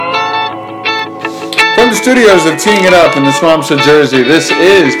the studios of Teeing It Up in the Swamps of Jersey, this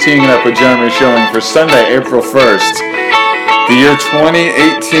is Teeing It Up with Jeremy Schilling for Sunday, April 1st, the year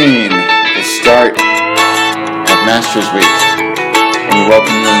 2018, the start of Masters Week. And we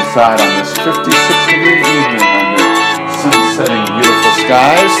welcome you inside on this 56-degree evening under sun-setting beautiful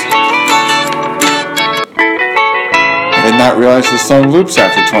skies. I did not realize the song loops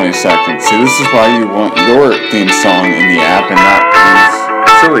after 20 seconds. See, this is why you want your theme song in the app and not these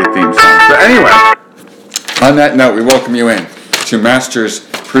silly theme songs. But anyway, on that note, we welcome you in to Masters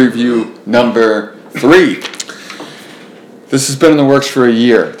Preview number 3. This has been in the works for a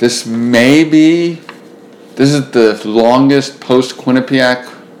year. This is the longest post-Quinnipiac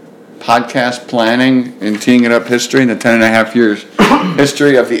podcast planning in Teeing It Up history, in the 10 and a half years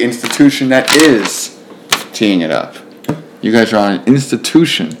history of the institution that is Teeing It Up. You guys are on an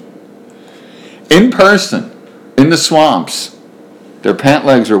institution. In person, in the swamps. Their pant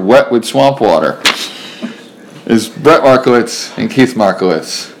legs are wet with swamp water. Is Brett Markowitz and Keith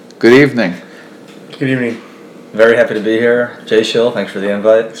Markowitz. Good evening. Good evening. Very happy to be here. Jay Schill, thanks for the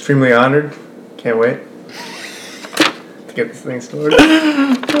invite. Extremely honored. Can't wait to get this thing started.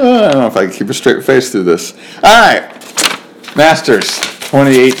 I don't know if I can keep a straight face through this. All right. Masters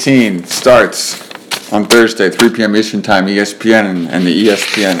 2018 starts on Thursday, 3 p.m. Eastern Time, ESPN and the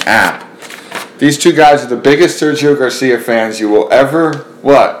ESPN app. These two guys are the biggest Sergio Garcia fans you will ever,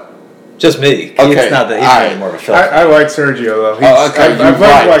 what? Just me. Okay. He's not that. He's really more of a film. I like Sergio though. Okay.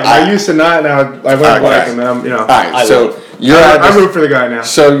 I used to not. Now I learned like him, and I'm. All right. So I root for the guy now.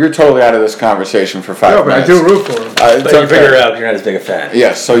 So you're totally out of this conversation for 5 minutes. No, but I do root for him. But you figure out you're not as big a fan.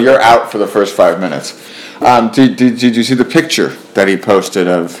 Yes. So you're out for the first 5 minutes. Did you see the picture that he posted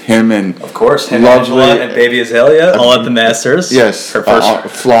of him and of course him, Angela, and baby Azalea all at the Masters? Yes, her first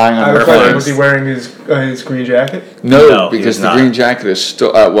flying on her plane. Was he wearing his green jacket? No, because the green jacket is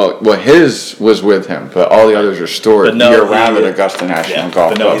still well, his was with him, but all the others are stored year round at Augusta National Golf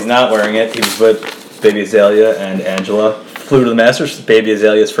Club. But no, he's not wearing it. He was with baby Azalea and Angela. Flew to the Masters. Baby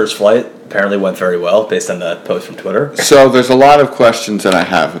Azalea's first flight apparently went very well, based on that post from Twitter. So there's a lot of questions that I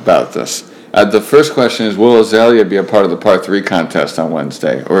have about this. The first question is, will Azalea be a part of the par 3 contest on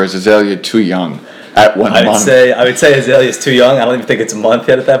Wednesday, or is Azalea too young at 1 month? I would say Azalea's too young. I don't even think it's a month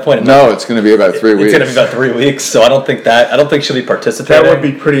yet at that point. No, it's going to be about 3 weeks. It's going to be about 3 weeks, so I don't think she'll be participating. That would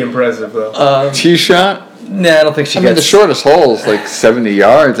be pretty impressive, though. Tee shot? Nah, I don't think she gets... I mean, the shortest hole is like 70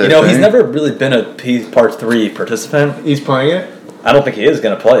 yards, I think. He's never really been a par 3 participant. He's playing it? I don't think he is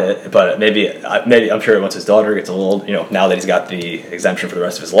going to play it, but maybe I'm sure once his daughter gets a little, now that he's got the exemption for the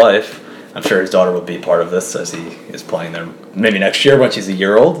rest of his life, I'm sure his daughter will be part of this as he is playing there maybe next year when she's a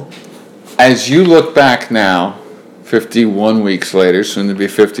year old. As you look back now, 51 weeks later, soon to be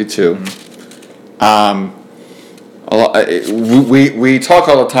 52, we talk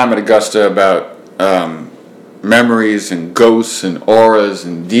all the time at Augusta about memories and ghosts and auras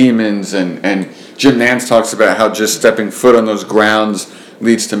and demons, and Jim Nantz talks about how just stepping foot on those grounds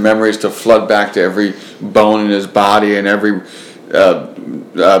leads to memories to flood back to every bone in his body and every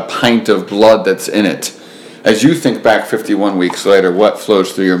pint of blood that's in it. As you think back 51 weeks later, what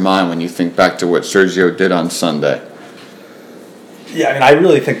flows through your mind when you think back to what Sergio did on Sunday? Yeah, I mean, I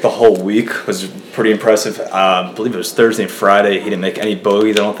really think the whole week was pretty impressive. I believe it was Thursday and Friday. He didn't make any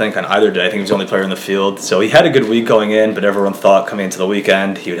bogeys, I don't think, on either day. I think he was the only player in the field. So he had a good week going in, but everyone thought coming into the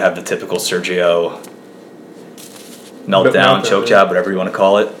weekend he would have the typical Sergio meltdown, choke job, whatever you want to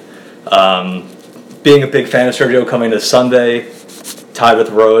call it. Being a big fan of Sergio coming to Sunday, tied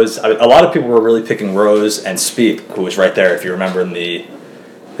with Rose. A lot of people were really picking Rose and Spieth, who was right there, if you remember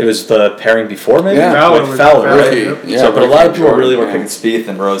it was the pairing before, maybe? Yeah, with Fowler, right? Yeah, but a lot of people really were picking Spieth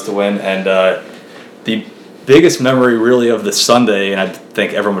and Rose to win, and the biggest memory really of this Sunday, and I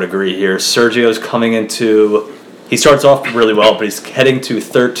think everyone would agree here, Sergio's coming into, he starts off really well, but he's heading to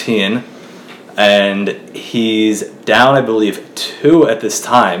 13, and he's down, I believe, 2 at this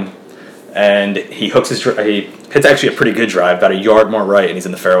time, and he hits actually a pretty good drive, about a yard more right, and he's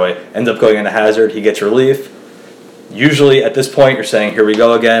in the fairway. Ends up going into hazard. He gets relief. Usually at this point, you're saying, here we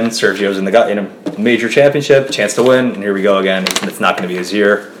go again. Sergio's in a major championship, chance to win, and here we go again. It's not going to be his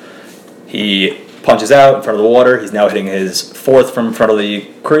year. He punches out in front of the water. He's now hitting his 4th from in front of the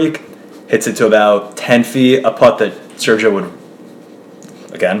creek. Hits it to about 10 feet, a putt that Sergio would,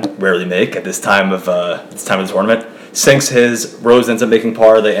 again, rarely make at this time of the tournament. Sinks his. Rose ends up making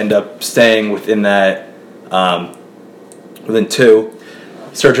par. They end up staying within that, within 2.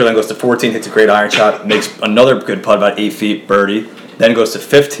 Sergio then goes to 14, hits a great iron shot, makes another good putt about 8 feet, birdie. Then goes to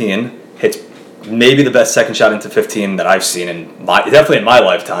 15, hits maybe the best second shot into 15 that I've seen definitely in my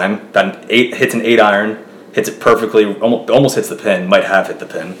lifetime. Hits an 8 iron, hits it perfectly, almost hits the pin, might have hit the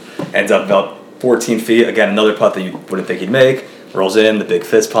pin. Ends up about 14 feet. Again, another putt that you wouldn't think he'd make. Rolls in, the big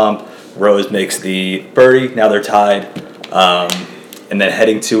fist pump. Rose makes the birdie. Now they're tied. And then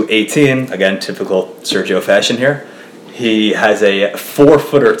heading to 18, again, typical Sergio fashion here. He has a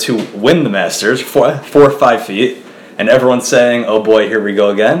 4-footer to win the Masters, 4 or 5 feet. And everyone's saying, oh boy, here we go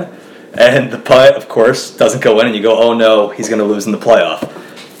again. And the putt, of course, doesn't go in, and you go, oh no, he's going to lose in the playoff.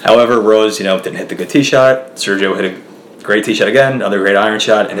 However, Rose, didn't hit the good tee shot. Sergio hit a great tee shot again, another great iron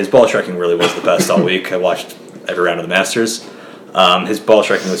shot, and his ball striking really was the best all week. I watched every round of the Masters. His ball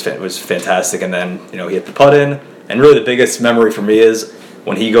striking was fantastic, and then he hit the putt in. And really, the biggest memory for me is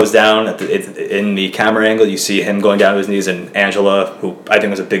when he goes down in the camera angle. You see him going down to his knees, and Angela, who I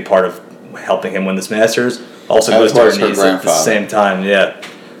think was a big part of helping him win this Masters, also goes to her knees at the same time. Yeah.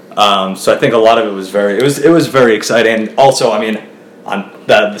 So I think a lot of it was very exciting. And also, on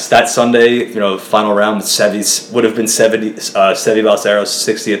that Sunday, final round, would have been Seve Balsero's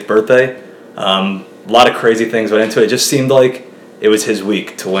 60th birthday. A lot of crazy things went into it. It just seemed like it was his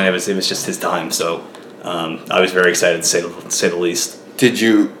week to win. It was just his time. So I was very excited to say the least. Did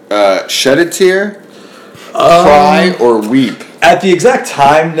you shed a tear, cry, or weep? At the exact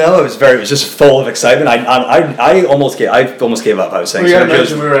time, no. It was just full of excitement. I almost gave up. I was saying. We got to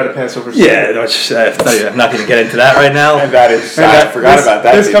mention we were at a Passover. Yeah, I'm not going to get into that right now. And that is, I forgot about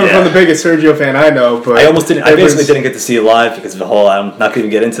that. This coming from the biggest Sergio fan I know, but I almost didn't. I basically didn't get to see it live because of the whole. I'm not going to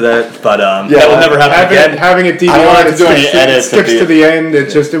get into that, but that will never happen again. Having it DVR, I don't want to do any edits. Skips to the end.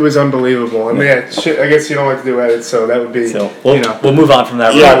 It was unbelievable. I guess you don't like to do edits, so that would be. So we'll move on from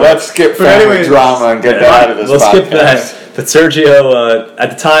that. Yeah, let's skip family drama and get that out of this. We'll skip that. But Sergio,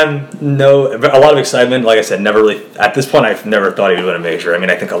 at the time, a lot of excitement. Like I said, never really. At this point, I've never thought he would win a major.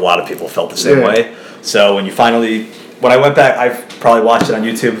 I think a lot of people felt the same way. So when I went back, I've probably watched it on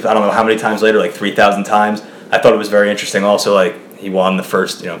YouTube. I don't know how many times later, like 3,000 times. I thought it was very interesting. Also, like he won the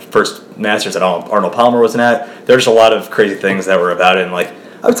first Masters that Arnold Palmer wasn't at. There's a lot of crazy things that were about it. And I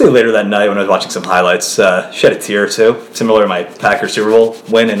would say later that night when I was watching some highlights, shed a tear or two, similar to my Packers Super Bowl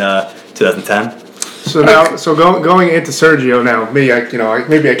win in 2010. So now, going into Sergio now, maybe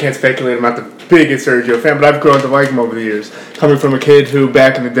I can't speculate. I'm not the biggest Sergio fan, but I've grown to like him over the years. Coming from a kid who,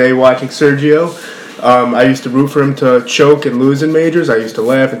 back in the day, watching Sergio, I used to root for him to choke and lose in majors. I used to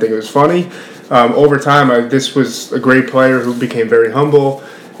laugh and think it was funny. Over time, this was a great player who became very humble,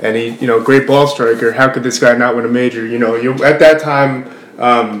 and he, great ball striker. How could this guy not win a major? At that time,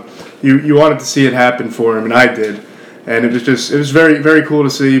 you wanted to see it happen for him, and I did. And it was very, very cool to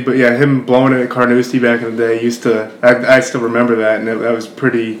see. But yeah, him blowing it at Carnoustie back in the day, I still remember that, and that was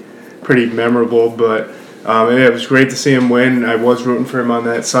pretty memorable. But it was great to see him win. I was rooting for him on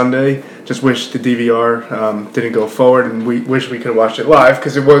that Sunday. Just wish the DVR didn't go forward, and we wish we could have watched it live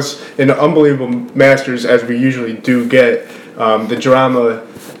because it was an unbelievable Masters, as we usually do get. The drama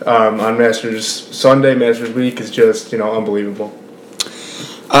on Masters Sunday, Masters Week is just unbelievable.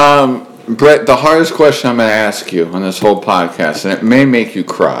 Brett, the hardest question I'm going to ask you on this whole podcast, and it may make you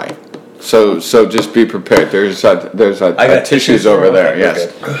cry, so just be prepared. There's tissues over there.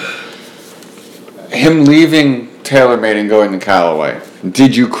 Yes. Okay. Him leaving TaylorMade and going to Callaway.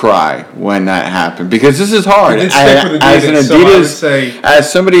 Did you cry when that happened? Because this is hard. As an Adidas,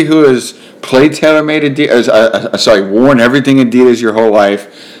 as somebody who has played TaylorMade Adidas, worn everything Adidas your whole life,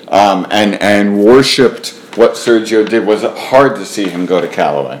 and worshipped what Sergio did. Was it hard to see him go to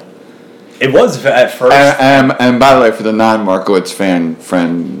Callaway? It was at first. And by the way, for the non-Markowitz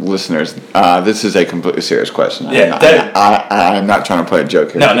friend listeners, this is a completely serious question. Yeah, I'm not trying to play a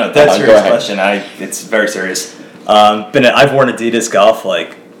joke here. No, that's a serious question. It's very serious. I've worn Adidas golf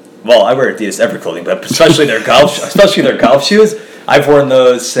I wear Adidas every clothing, but especially their golf shoes. I've worn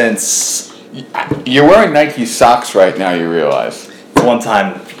those since. You're wearing Nike socks right now. You realize it's one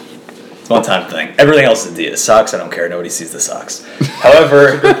time thing. Everything else is Adidas. Socks, I don't care. Nobody sees the socks.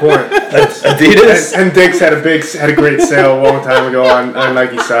 However, good point. Adidas and Dick's had a great sale a long time ago on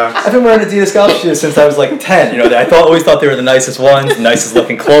Nike socks. I've been wearing Adidas golf shoes since I was 10. I always thought they were the nicest ones, nicest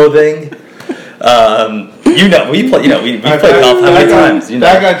looking clothing. We play golf how many times?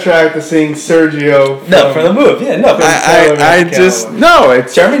 I got tracked to seeing Sergio. From the move. Yeah, no.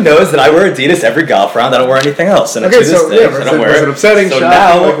 Jeremy knows that I wear Adidas every golf round. I don't wear anything else. And I don't wear it. Was it upsetting? So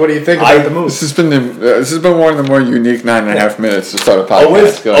now, what do you think about the move? This has been one of the more unique 9.5 minutes to start a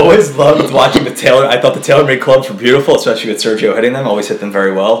podcast. Always loved watching the Taylor. I thought the TaylorMade clubs were beautiful, especially with Sergio hitting them. Always hit them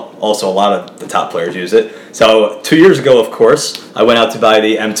very well. Also, a lot of the top players use it. So 2 years ago, of course, I went out to buy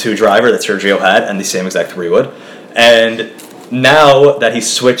the M2 driver that Sergio had and the same exact 3-wood. And now that he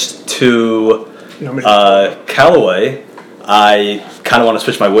switched to Callaway, I kind of want to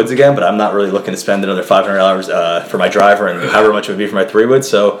switch my woods again, but I'm not really looking to spend another $500 for my driver and however much it would be for my 3-wood.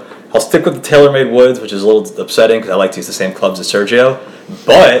 So I'll stick with the TaylorMade Woods, which is a little upsetting because I like to use the same clubs as Sergio.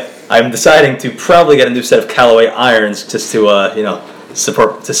 But I'm deciding to probably get a new set of Callaway irons just to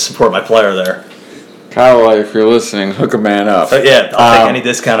support my player there. Callaway, if you're listening, hook a man up. But yeah, I'll take any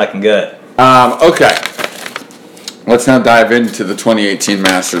discount I can get. Okay. Let's now dive into the 2018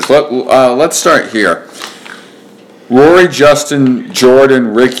 Masters. Let's start here. Rory, Justin,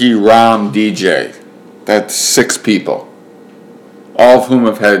 Jordan, Ricky, Rahm, DJ. That's 6 people. All of whom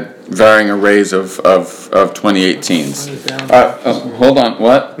have had varying arrays of 2018s. Hold on,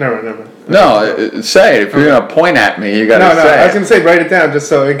 what? Never. No, say it. If you're going to point at me, you got to say it. I was going to say write it down just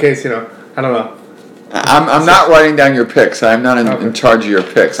so in case, I don't know. I'm not writing down your picks. I'm not in charge of your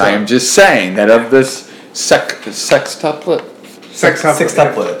picks. I am just saying that of this sextuplet.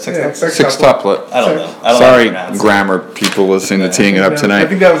 Sextuplet. I don't know. Sorry, grammar people listening to Teeing It Up tonight. I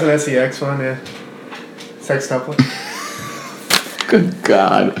think that was an SEX one, yeah. Sextuplet. Good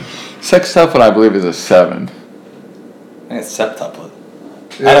God. Sextuplet, I believe, is a 7. I think it's septuplet.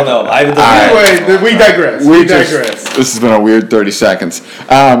 Yeah. I don't know. Anyway, we digress. This has been a weird 30 seconds.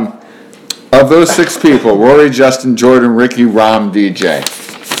 Of those 6 people, Rory, Justin, Jordan, Ricky, Rahm, DJ.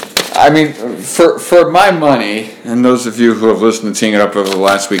 I mean, for my money, and those of you who have listened to Teeing It Up over the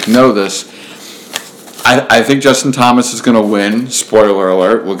last week know this, I think Justin Thomas is going to win. Spoiler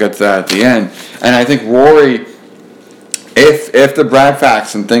alert. We'll get to that at the end. And I think Rory, if the Brad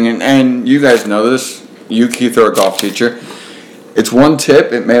Faxon thing, and you guys know this, you, Keith, are a golf teacher, it's one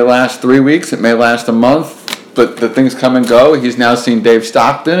tip. It may last 3 weeks. It may last a month. But the things come and go. He's now seen Dave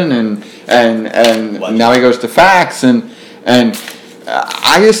Stockton, and now he goes to Fax, and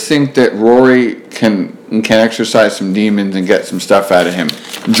I just think that Rory can exercise some demons and get some stuff out of him.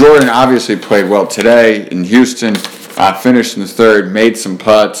 Jordan obviously played well today in Houston, finished in the 3rd, made some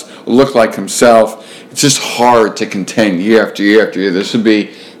putts, looked like himself. It's just hard to contain year after year after year. This would be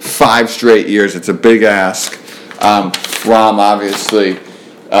 5 straight years. It's a big ask. Rahm obviously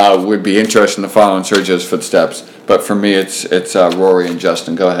would be interested in following Sergio's footsteps, but for me it's Rory and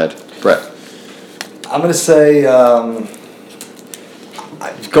Justin. Go ahead, Brett. I'm going to say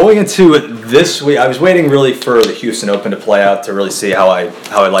going into this week, I was waiting really for the Houston Open to play out to really see how I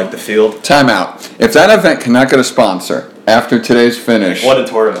like the field. Time out. If that event cannot get a sponsor after today's finish, what a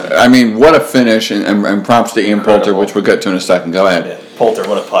tournament! I mean, what a finish, and props to Ian Poulter, which we'll get to in a second. Go ahead. Yeah, Poulter,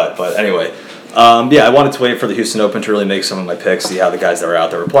 what a putt! But anyway. I wanted to wait for the Houston Open to really make some of my picks, see how the guys that were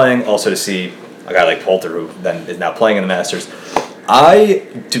out there were playing, also to see a guy like Poulter who then is now playing in the Masters. I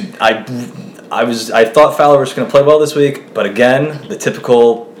thought Fowler was going to play well this week, but again, the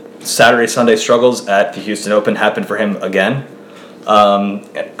typical Saturday-Sunday struggles at the Houston Open happened for him again.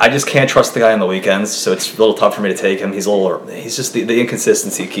 I just can't trust the guy on the weekends, so it's a little tough for me to take him. He's just the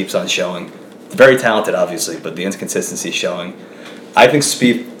inconsistency keeps on showing. Very talented, obviously, but the inconsistency showing. I think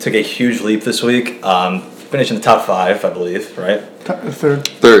Spieth took a huge leap this week. Finished in the top 5, I believe, right? Third.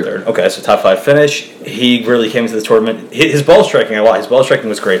 Okay, so top 5 finish. He really came to the tournament. His ball striking, his ball striking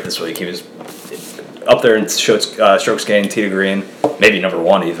was great this week. He was up there in strokes gained, tee to green, maybe number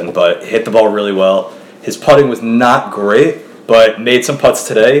 1 even, but hit the ball really well. His putting was not great, but made some putts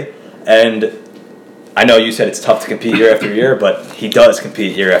today, and I know you said it's tough to compete year after year, but he does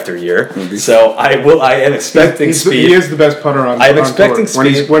compete year after year. So I am expecting Spieth. He is the best putter on. I'm expecting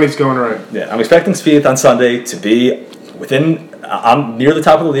Spieth when he's going right. Yeah, I'm expecting Spieth on Sunday to be I'm near the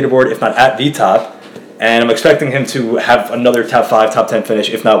top of the leaderboard, if not at the top, and I'm expecting him to have another top 5, top 10 finish,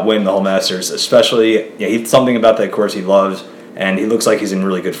 if not win the whole Masters. Especially, he's something about that course he loves, and he looks like he's in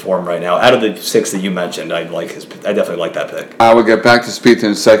really good form right now. Out of the 6 that you mentioned, I definitely like that pick. I will get back to Spieth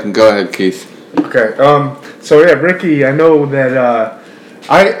in a second. Go ahead, Keith. Okay. So yeah, Ricky, I know that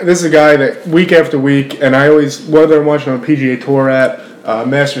this is a guy that week after week, and I always, whether I'm watching on the PGA Tour app,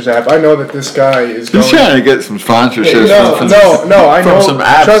 Masters app, I know that this guy is going. He's trying to get some sponsorships. No, I know. Some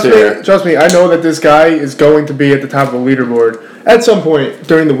apps trust me, I know that this guy is going to be at the top of the leaderboard at some point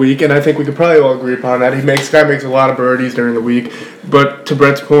during the week, and I think we could probably all agree upon that. Guy makes a lot of birdies during the week, but to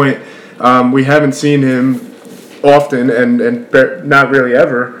Brett's point, we haven't seen him often, and not really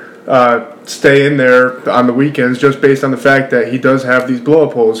ever. Stay in there on the weekends just based on the fact that he does have these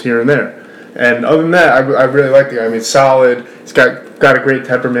blow-up holes here and there. And other than that, I really like the guy. I mean, solid. He's got a great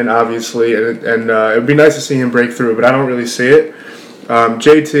temperament, obviously, and it would be nice to see him break through, but I don't really see it.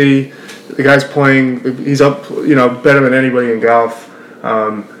 JT, the guy's playing. He's up, better than anybody in golf,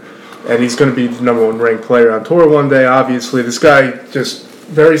 and he's going to be the number 1 ranked player on tour one day. Obviously, this guy just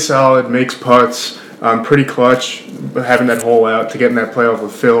very solid, makes putts, pretty clutch, having that hole out to get in that playoff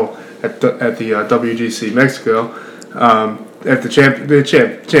with Phil at the WGC Mexico. at the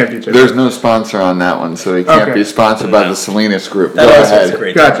championship. There's no sponsor on that one, so he can't be sponsored by the Salinas Group. Go ahead.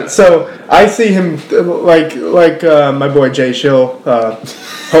 Great. Gotcha. So I see him like my boy Jay Schill,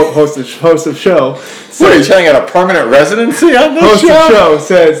 host of show. What, are you trying out a permanent residency on this Host show? of show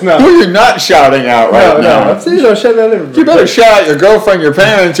says no. Who you're not shouting out right now? No. I'm saying shut out everybody. You better shout out your girlfriend, your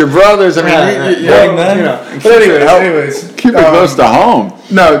parents, your brothers. I mean, you know. But anyways, keep it close to home.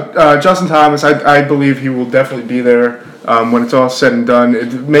 No, Justin Thomas, I believe he will definitely be there when it's all said and done.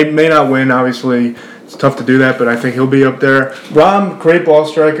 It may not win, obviously. It's tough to do that, but I think he'll be up there. Rahm, great ball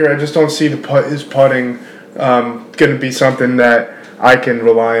striker. I just don't see his putting going to be something that I can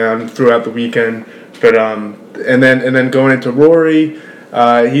rely on throughout the weekend. But and then going into Rory,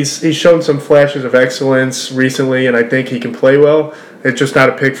 he's shown some flashes of excellence recently, and I think he can play well. It's just not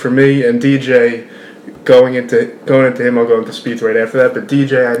a pick for me. And DJ, going into him, I'll go into Spieth right after that. But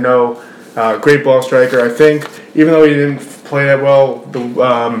DJ, I know, great ball striker. I think even though he didn't play that well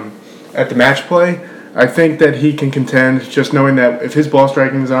at the match play, I think that he can contend. Just knowing that if his ball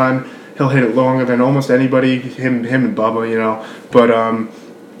striking is on, he'll hit it longer than almost anybody. Him and Bubba, you know. But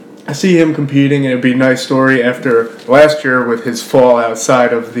I see him competing, and it'd be a nice story after last year with his fall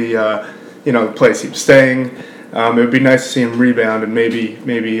outside of the the place he was staying. It would be nice to see him rebound and maybe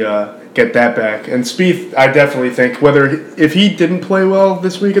get that back. And Spieth, I definitely think if he didn't play well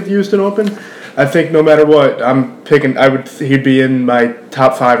this week at the Houston Open, I think no matter what, he'd be in my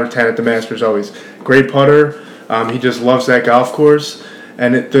top 5 or 10 at the Masters always. Great putter. He just loves that golf course,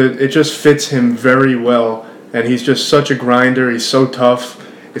 and it just fits him very well. And he's just such a grinder. He's so tough.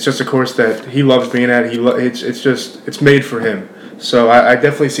 It's just a course that he loves being at. It's made for him. So I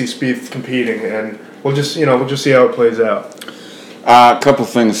definitely see Spieth competing, and we'll just see how it plays out. A couple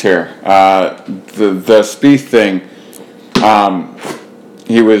things here. The Spieth thing.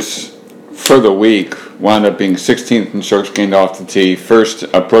 He was for the week wound up being 16th in strokes gained off the tee, first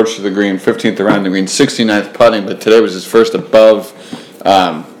approach to the green, 15th around the green, 69th putting. But today was his first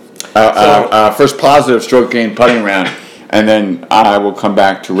first positive stroke gained putting round. And then I will come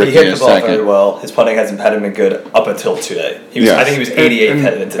back to Ricky in a second. He hit the ball very well. His putting hasn't been good up until today. I think he was 88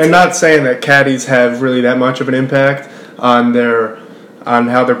 headed into today. And not saying that caddies have really that much of an impact on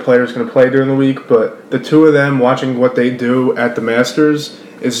how their players going to play during the week, but the two of them watching what they do at the Masters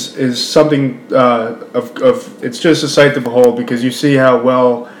is something it's just a sight to behold, because you see how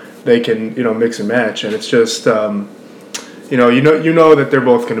well they can mix and match, and it's just you know that they're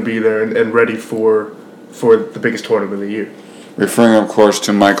both going to be there and ready for the biggest tournament of the year. Referring, of course,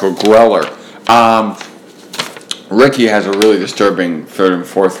 to Michael Greller. Ricky has a really disturbing third and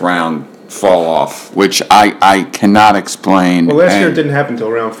fourth round fall off, which I cannot explain. Well, last year it didn't happen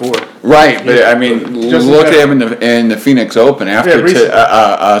until round 4. Right, but I mean, look at him in the Phoenix Open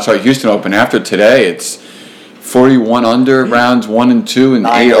Houston Open. After today, it's 41 under rounds 1 and 2 and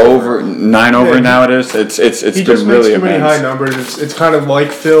 9 over now. It is. It's he been just really makes too many immense. high numbers. It's kind of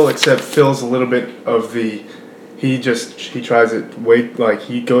like Phil, except Phil's a little bit of the. He tries it like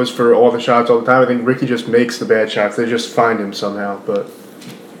he goes for all the shots all the time. I think Ricky just makes the bad shots. They just find him somehow. But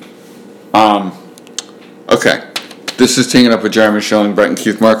okay. This is Teeing It Up with Jeremy Schilling, Brett and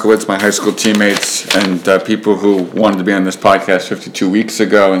Keith Markowitz, my high school teammates, and people who wanted to be on this podcast 52 weeks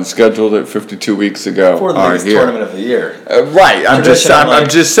ago and scheduled it 52 weeks ago for the biggest tournament of the year. Right. I'm just saying.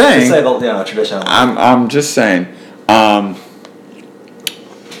 Traditional. I'm just saying.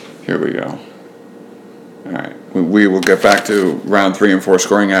 Here we go. All right. We will get back to round 3 and 4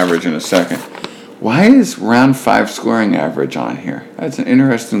 scoring average in a second. Why is round 5 scoring average on here? That's an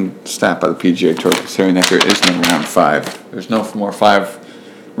interesting stat by the PGA Tour, considering that there is no round 5. There's no more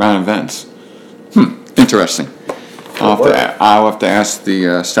 5-round events. Interesting. I'll have to ask the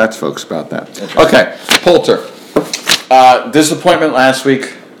stats folks about that. Okay, Poulter. Disappointment last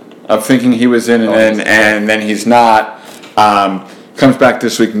week of thinking he was in and then he's not. Comes back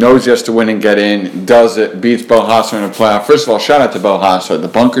this week, knows he has to win and get in, does it, beats Beau Hossler in the playoff. First of all, shout out to Beau Hossler. The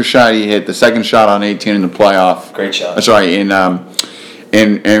bunker shot he hit, the second shot on 18 in the playoff. Great shot. Sorry, in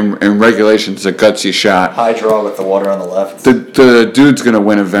regulation, it's a gutsy shot. High draw with the water on the left. The dude's going to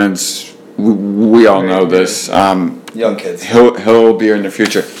win events. We all know this. Young kids. He'll be here in the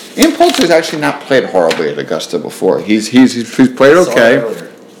future. Ian Poulter's actually not played horribly at Augusta before. He's played okay.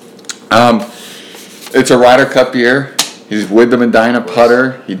 It's a Ryder Cup year. He's with the Medina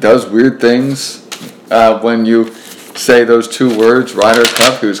putter. He does weird things when you say those 2 words, Ryder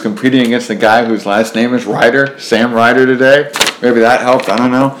Cup. He was competing against a guy whose last name is Ryder, Sam Ryder today. Maybe that helped. I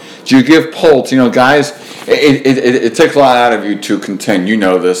don't know. Do you give Polt, guys, it takes a lot out of you to contend. You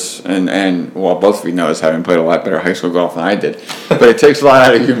know this, and well, both of you know this, having played a lot better high school golf than I did. But it takes a lot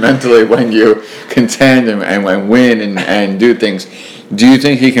out of you mentally when you contend and when win and do things. Do you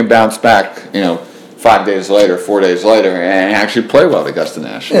think he can bounce back, 5 days later, 4 days later, and actually play well at Augusta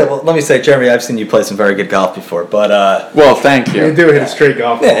National? Yeah, well, let me say, Jeremy, I've seen you play some very good golf before, but well, thank you. You do hit a straight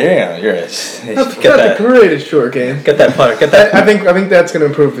golf. Yeah, you're not the greatest short game. Get that putter. Get that. I think that's going to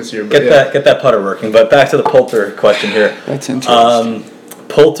improve this year. Get that putter working. But back to the Poulter question here. That's interesting.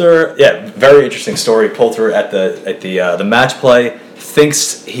 Poulter, very interesting story. Poulter at the match play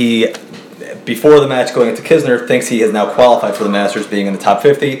thinks he. Before the match going into Kisner, thinks he has now qualified for the Masters, being in the top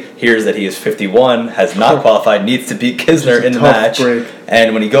 50. Hears that he is 51, has not qualified, needs to beat Kisner in the match. Break.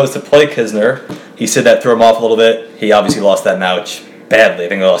 And when he goes to play Kisner, he said that threw him off a little bit. He obviously lost that match badly. I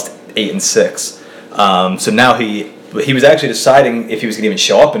think he lost 8-6. So now he was actually deciding if he was going to even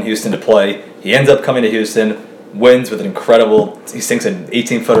show up in Houston to play. He ends up coming to Houston, wins with an incredible. He sinks an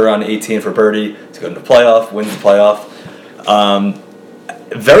 18-footer on 18 for birdie to go into the playoff, wins the playoff.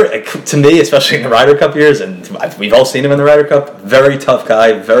 Very, to me, especially in the Ryder Cup years, and we've all seen him in the Ryder Cup. Very tough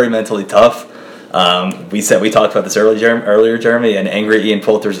guy, very mentally tough. We talked about this earlier, Jeremy, and angry Ian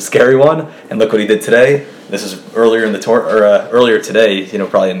Poulter's a scary one. And look what he did today. This is earlier in the earlier today.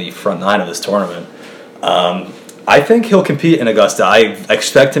 Probably in the front nine of this tournament. I think he'll compete in Augusta. I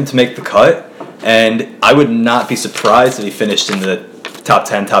expect him to make the cut, and I would not be surprised if he finished in the top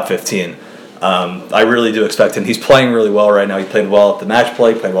 10, top 15. I really do expect him. He's playing really well right now. He played well at the match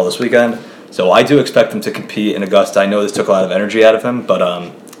play, played well this weekend. So I do expect him to compete in Augusta. I know this took a lot of energy out of him, but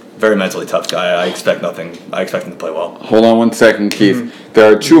very mentally tough guy. I expect nothing. I expect him to play well. Hold on 1 second, Keith. Mm-hmm.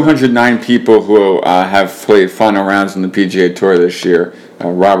 There are 209 people who have played final rounds in the PGA Tour this year.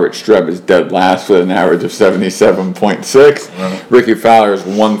 Robert Streb is dead last with an average of 77.6. Mm-hmm. Ricky Fowler is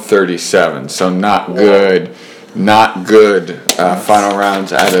 137. So not good. Not good final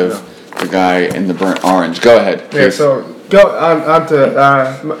rounds out of the guy in the burnt orange. Go ahead. Yeah, so go on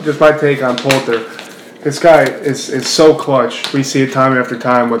to just my take on Poulter. This guy is so clutch. We see it time after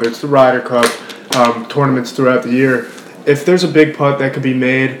time, whether it's the Ryder Cup, tournaments throughout the year. If there's a big putt that could be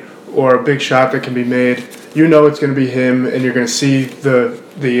made or a big shot that can be made, it's going to be him, and you're going to see the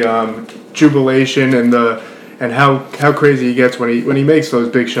jubilation and how crazy he gets when he makes those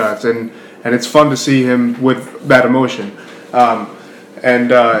big shots, and it's fun to see him with that emotion.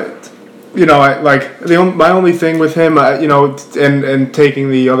 My only thing with him, and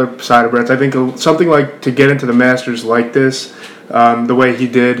taking the other side of Brett's, I think something like to get into the Masters like this, the way he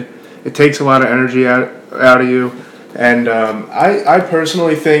did, it takes a lot of energy out of you. And I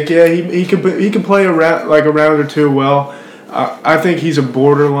personally think, he could play a round or two well. I think he's a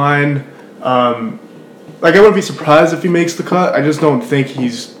borderline. I wouldn't be surprised if he makes the cut. I just don't think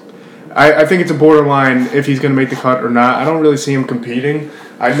he's. I think it's a borderline if he's going to make the cut or not. I don't really see him competing.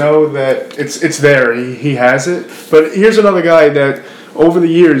 I know that it's there. He has it. But here's another guy that over the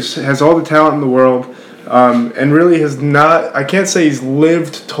years has all the talent in the world, and really has not. I can't say he's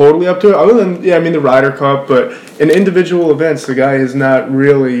lived totally up to it. Other than the Ryder Cup, but in individual events, the guy has not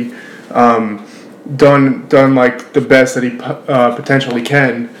really done like the best that he potentially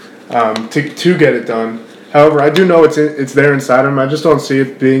can to get it done. However, I do know it's there inside him. I just don't see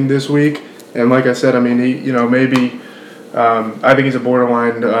it being this week. And like I said, he maybe. I think he's a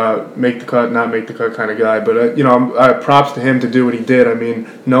borderline make the cut, not make the cut kind of guy. But props to him to do what he did.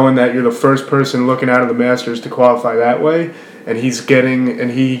 Knowing that you're the first person looking out of the Masters to qualify that way, and he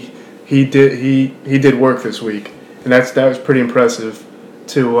did work this week, and that was pretty impressive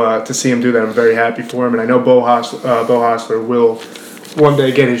to see him do that. I'm very happy for him, and I know Bo Hostler will one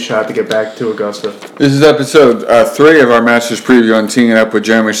day get his shot to get back to Augusta. This is episode 3 of our Masters preview on Teeing It Up with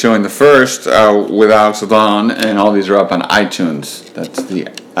Jeremy Showing the first with Alex Ladon, and all these are up on iTunes. That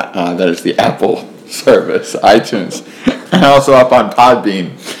is the Apple service, iTunes, and also up on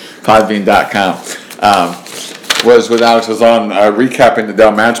Podbean, podbean.com. Was with Alex Ladon recapping the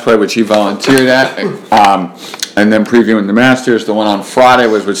Dell match play, which he volunteered at, and then previewing the Masters. The one on Friday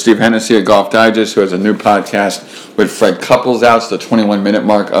was with Steve Hennessy at Golf Digest, who has a new podcast with Fred Couples out. It's the 21-minute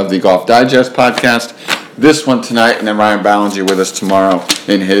mark of the Golf Digest podcast. This one tonight, and then Ryan Ballinger with us tomorrow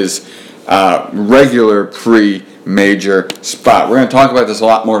in his regular pre-major spot. We're going to talk about this a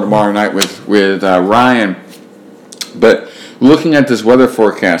lot more tomorrow night with Ryan. But looking at this weather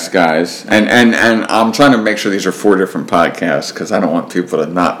forecast, guys, and I'm trying to make sure these are 4 different podcasts because I don't want people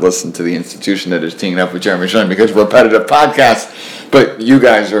to not listen to the institution that is Teeing Up with Jeremy Shun because repetitive podcasts. But you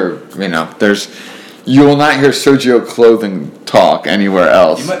guys are, You will not hear Sergio clothing talk anywhere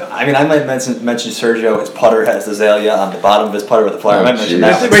else. I might mention Sergio. His putter has azalea on the bottom of his putter with the flower. I might mention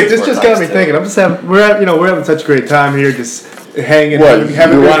that. Wait, this just got me thinking. We're having such a great time here, just hanging. What,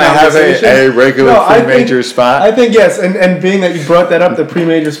 having you want to have a regular pre-major spot? I think yes, and being that you brought that up, the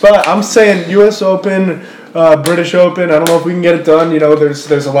pre-major spot, I'm saying U.S. Open, British Open. I don't know if we can get it done.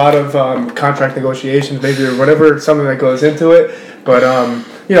 There's a lot of contract negotiations, maybe or whatever, something that goes into it. But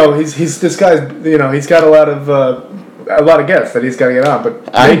he's this guy's. He's got a lot of guests that he's got to get on.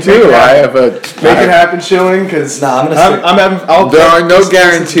 But I do. I have a make it happen, Schilling, because there are no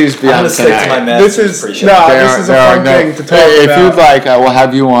guarantees beyond tonight. This is a fun thing to talk about. If you'd like, I will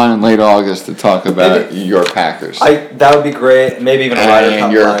have you on in late August to talk about your Packers. That would be great. Maybe even a rider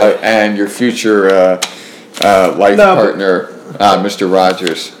and your future life partner, Mr.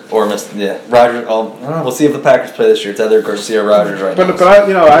 Rogers. Or Rogers. We'll see if the Packers play this year. It's either Garcia or Rogers right now. But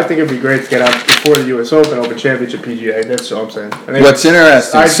I think it'd be great to get out before the U.S. Open Championship, PGA. That's all I'm saying. What's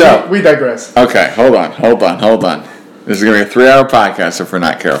interesting? We digress. Okay, hold on. This is going to be a 3-hour podcast if we're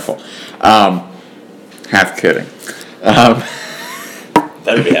not careful. Half kidding.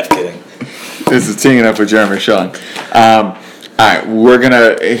 That'd be half kidding. This is Teeing It Up with Jeremy Schilling. All right,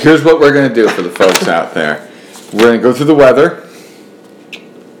 here's what we're gonna do for the folks out there. We're gonna go through the weather,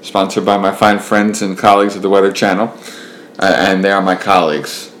 sponsored by my fine friends and colleagues of the Weather Channel, and they are my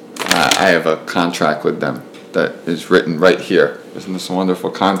colleagues. I have a contract with them that is written right here. Isn't this a wonderful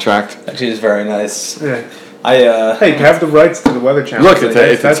contract? Actually, it's very nice. Yeah. Hey, to have the rights to the Weather Channel. Look, it's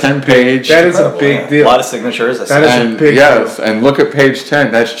a 10-page. That is a big deal. A lot of signatures. That is a big deal. And look at page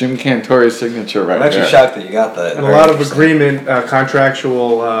 10. That's Jim Cantori's signature right there. I'm actually shocked that you got that. And a lot of agreement,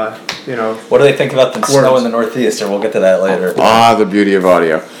 contractual, What do they think about the snow in the Northeast? Or we'll get to that later. The beauty of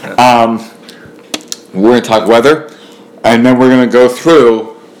audio. We're going to talk weather, and then we're going to go through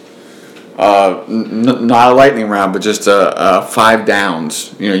not a lightning round, but just 5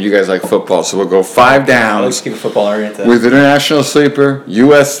 downs. You guys like football, so we'll go 5 downs. Let's keep it football oriented. With International Sleeper,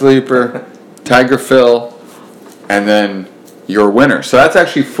 U.S. Sleeper, Tiger Phil, and then your winner. So that's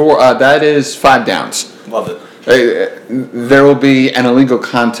actually 4. That is 5 downs. Love it. There will be an illegal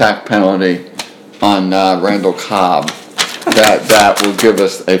contact penalty on Randall Cobb. That will give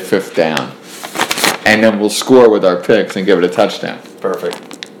us a 5th down, and then we'll score with our picks and give it a touchdown. Perfect.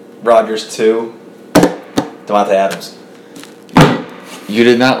 Rogers 2, Devontae Adams. You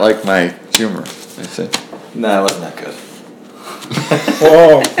did not like my humor, I see. No, it wasn't that good.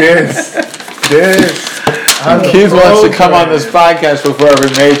 Whoa, this. Keith wants to come on this podcast before every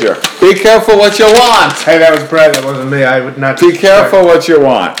major. Be careful what you want. Hey, that was Brad. That wasn't me. I would not. Be careful what you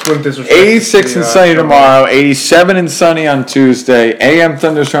want. 86 and sunny tomorrow. 87 and sunny on Tuesday. AM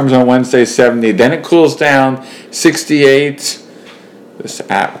thunderstorms on Wednesday. 70. Then it cools down. 68. This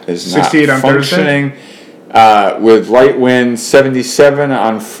app is not functioning. With light winds, 77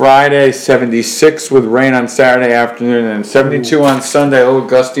 on Friday, 76 with rain on Saturday afternoon, and 72 on Sunday. A little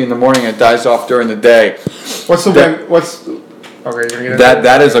gusty in the morning. It dies off during the day. What's the wind? Okay, you're gonna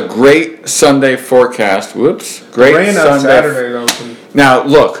that is a great Sunday forecast. Whoops, great rain Sunday. On Saturday though. Now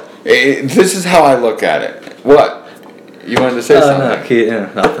look, this is how I look at it. What you wanted to say something? No,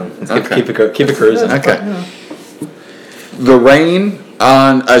 nothing. Keep it cruising. Okay. The rain.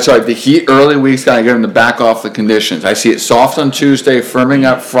 The heat early week's got to get them to back off the conditions. I see it soft on Tuesday, firming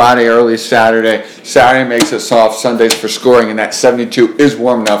up Friday, early Saturday. Saturday makes it soft, Sundays for scoring, and that 72 is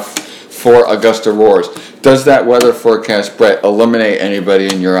warm enough for Augusta Roars. Does that weather forecast, Brett, eliminate anybody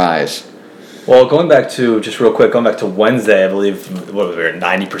in your eyes? Well, going back to Wednesday, I believe, what was there,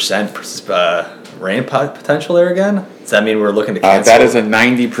 90% rain potential there again? Does that mean we're looking to cancel? That is a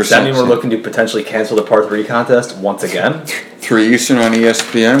 90%. Does that mean we're looking to potentially cancel the Par 3 contest once again? 3 Eastern on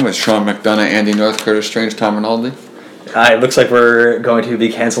ESPN with Sean McDonough, Andy North, Curtis Strange, Tom Rinaldi. It looks like we're going to be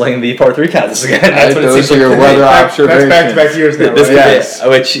canceling the Par 3 contest again. That's what it seems like your weather observations. That's back-to-back years now. Yes.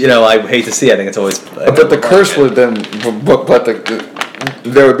 Which, I hate to see. I think it's always... But the curse would then... But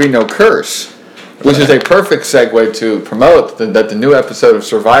there would be no curse. Which is a perfect segue to promote that the new episode of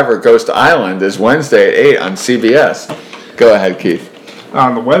Survivor Ghost Island is Wednesday at 8 on CBS. Go ahead, Keith.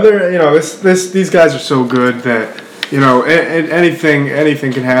 On the weather, these guys are so good that,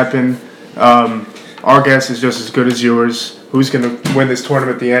 anything can happen. Our guess is just as good as yours. Who's going to win this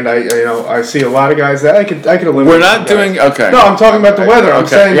tournament at the end? I see a lot of guys that I could eliminate. We're not doing okay. No, I'm talking about the weather. I'm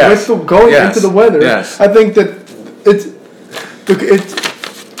saying going into the weather. Yes. I think that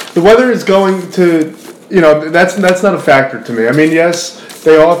the weather is going to, that's not a factor to me. I mean, yes,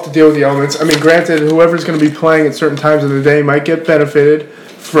 they all have to deal with the elements. I mean, granted, whoever's going to be playing at certain times of the day might get benefited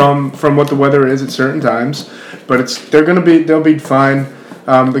from what the weather is at certain times, but they'll be fine.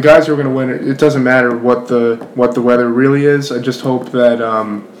 the guys who are going to win it doesn't matter what the weather really is. I just hope that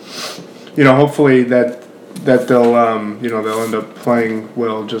hopefully that they'll they'll end up playing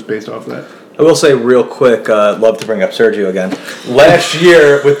well just based off that. I will say real quick, love to bring up Sergio again. Last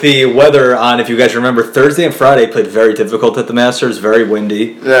year with the weather on, if you guys remember, Thursday and Friday played very difficult at the Masters, very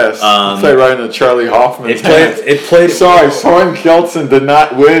windy. Yes, played right in the Charlie Hoffman. It played. Sorry, Soren Kjeldsen did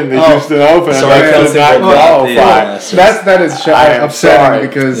not win the Houston Open. Soren Kjeldsen did not qualify. That is upsetting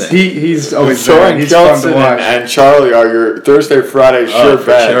because he's always Soren he's fun to Kjeldsen watch. and Charlie are your Thursday, Friday sure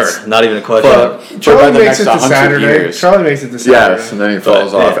bets. Sure, not even a question. Charlie makes it to Saturday. Charlie makes it to Saturday. Yes, and then he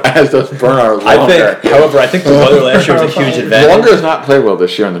falls off. As does Bernard Longer. I think the weather last year was a huge advantage. Longer has not played well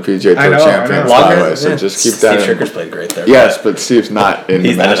this year on the PGA Tour Champions, by the way, so just keep that in. Steve Tricker's played great there. Yes, but Steve's not in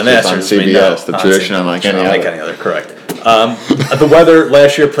the Masters on CBS, the tradition unlike any other. Correct. The weather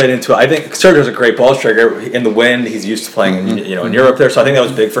last year played into it. I think Sergio's a great ball striker. In the wind, he's used to playing in Europe there, so I think that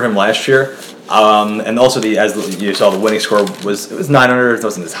was big for him last year. And also, as you saw, the winning score was 900. It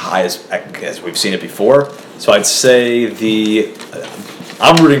wasn't as high as we've seen it before. So I'd say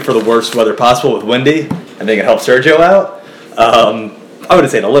I'm rooting for the worst weather possible with windy. I think it helps Sergio out. I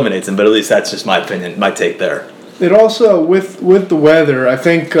wouldn't say it eliminates him, but at least that's just my opinion, my take there. It also with the weather, I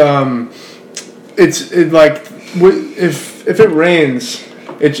think if it rains,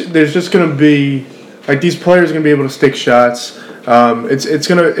 there's just gonna be these players are gonna be able to stick shots.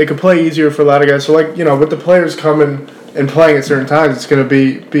 It could play easier for a lot of guys. So with the players coming and playing at certain times, it's going to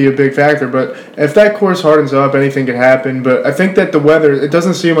be a big factor. But if that course hardens up, anything can happen. But I think that the weather, it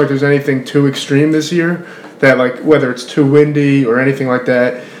doesn't seem like there's anything too extreme this year, that whether it's too windy or anything like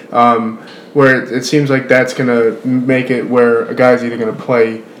that, where it seems like that's going to make it where a guy's either going to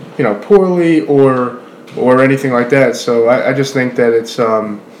play, poorly or anything like that. So I just think that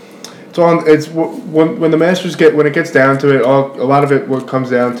when the Masters when it gets down to it, a lot of it what comes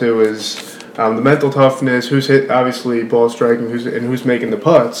down to is the mental toughness, who's obviously ball striking, who's making the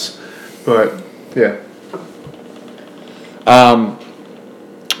putts, but yeah. All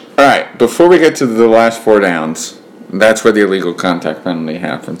right, before we get to the last 4 downs, that's where the illegal contact penalty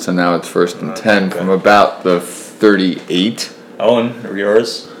happens. So now it's 1st and 10 from about the 38. Owen, or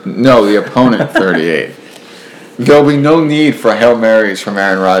yours? No, the opponent 38. There'll be no need for Hail Marys from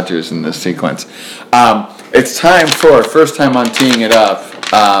Aaron Rodgers in this sequence. It's time for, first time on Teeing It Up,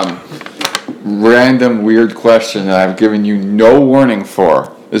 random weird question that I've given you no warning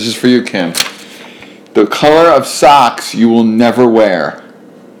for. This is for you, Kim. The color of socks you will never wear.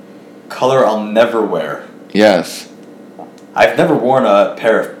 Color I'll never wear. Yes. I've never worn a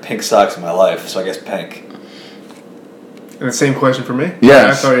pair of pink socks in my life, so I guess pink. And the same question for me?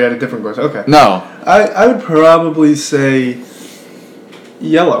 Yes. I thought you had a different question. Okay. No. I would probably say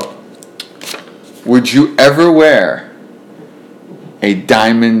yellow. Would you ever wear a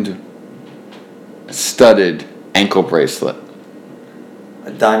diamond-studded ankle bracelet?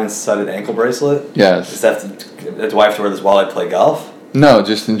 A diamond-studded ankle bracelet? Yes. Do I have to wear this while I play golf? No,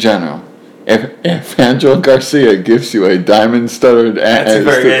 just in general. If Angel Garcia gives you a diamond-studded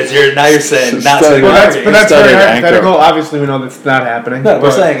now you're saying not to the but that's very hypothetical. Obviously, we know that's not happening. No, we're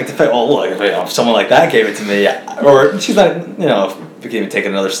saying it depends. Oh, look, if someone like that gave it to me, or she's not, if we can even take it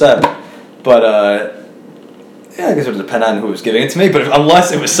another step. But, I guess it would depend on who was giving it to me. But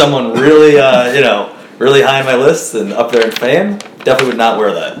unless it was someone really, really high on my list and up there in fame, definitely would not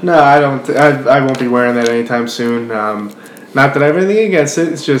wear that. No, I don't. I won't be wearing that anytime soon. Not that I have anything against it.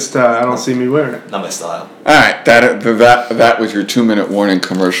 It's just I don't see me wearing it. Not my style. All right, that was your 2-minute warning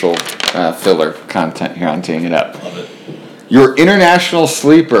commercial filler content here on Teeing It Up. Love it. Your international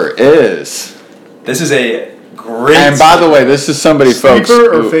sleeper is. This is a great. And by the way, this is somebody, folks.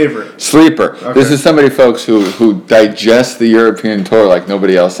 Sleeper or favorite? Sleeper. Okay. This is somebody, folks, who digest the European tour like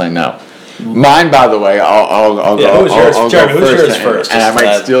nobody else I know. Mine, by the way, I'll go. Who's yours? Jeremy, who's yours and, first? And I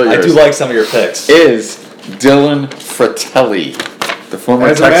might steal yours. I do like some of your picks. Is Dylan Fratelli, the former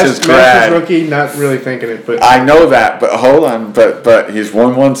As Texas a grad. Masters rookie, not really thinking it, but I know that, but hold on, but he's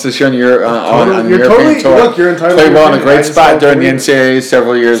won once this year on the European tour. Look, you're entitled. Played well in a to great spot during the NCAA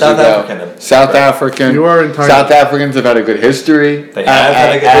several years South ago. African. South African. You are entitled. South Africans have had a good history. They have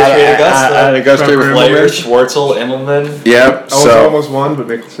had a good history at Augusta. At Augusta with Flair, Schwartzel, Immelman. Yep. So almost won, but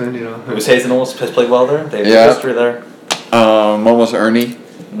Mickelson, Who's Hazen almost has played well there. They have Yeah. good history there. Almost Ernie.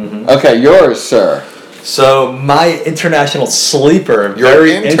 Mm-hmm. Okay, yours, sir. So my international sleeper, Your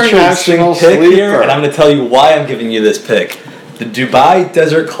very international interesting pick sleeper. here, and I'm going to tell you why I'm giving you this pick. The Dubai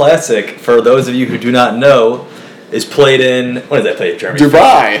Desert Classic, for those of you who do not know, is played in, what is that played, Jeremy?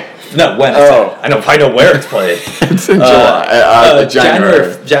 Dubai. No, when. Oh. I know where it's played. It's in July. January.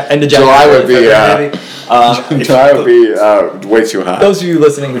 End of January. July would be. Maybe. July would be way too hot. Those of you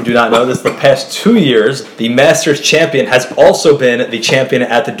listening who do not know this, the past 2 years, the Masters champion has also been the champion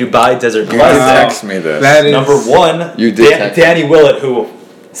at the Dubai Desert You did Classic. text me this. That is- Number one, You did text me. Danny Willett, who,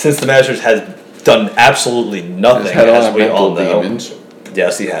 since the Masters, has done absolutely nothing, He's had all as the we all mental know. demons.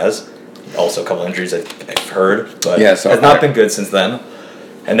 Yes, he has. Also, a couple injuries I've heard, but Yeah, so has not far. been good since then.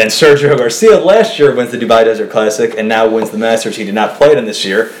 And then Sergio Garcia last year wins the Dubai Desert Classic and now wins the Masters. He did not play it in this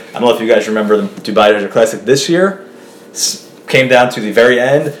year. I don't know if you guys remember the Dubai Desert Classic this year. Came down to the very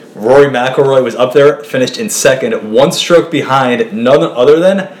end. Rory McIlroy was up there, finished in second, one stroke behind none other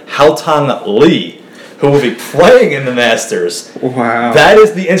than Haotong Li, who will be playing in the Masters. Wow. That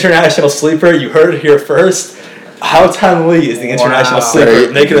is the international sleeper. You heard it here first. Haotong Li is the international Wow.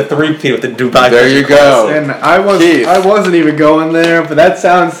 sleeper, making a three-peat with the Dubai There Desert you go. Classic. And Keith. I wasn't even going there, but that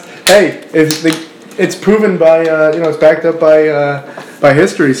sounds. Hey, it's proven by it's backed up by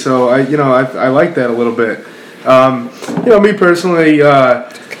history. So I like that a little bit. Me personally,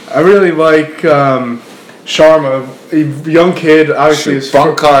 I really like Sharma, a young kid. Obviously, is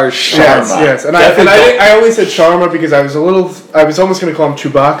Shankar Sharma. Yes, and I only said Sharma because I was almost going to call him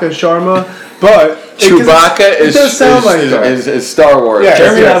Chewbacca Sharma, but Chewbacca it does sound like that. is Star Wars. Yeah,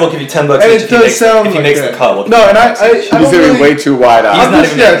 Jeremy and I yes. will give you $10 And each it does sound if he like makes that. the cut. We'll No, and I He's don't doing really, way too wide He's eyed. not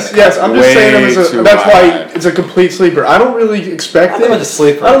even I'm just saying him as Way that's too why wide. it's a complete sleeper. I don't really expect I'm it. not a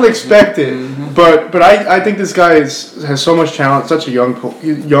sleeper. I don't expect it, but I think this guy has so much talent, such a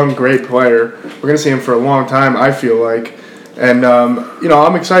young great player. We're gonna see him for a long time. I feel like, and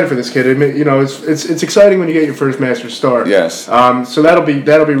I'm excited for this kid. It's exciting when you get your first Masters start. Yes. So that'll be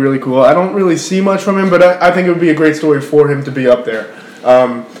really cool. I don't really see much from him, but I think it would be a great story for him to be up there.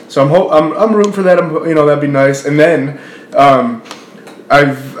 So I'm rooting for that. That'd be nice. And then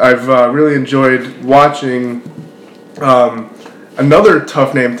I've really enjoyed watching another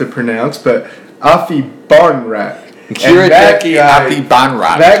tough name to pronounce, but Afi Barnrat. Kiradeki Api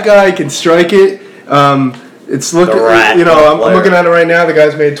Banrat. That guy can strike it. It's looking, The rat I'm player. looking at it right now. The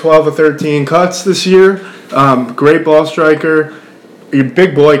guy's made 12 or 13 cuts this year. Great ball striker. A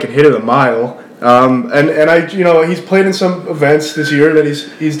big boy, can hit it a mile. And he's played in some events this year that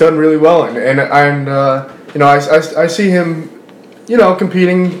he's done really well in. And I see him,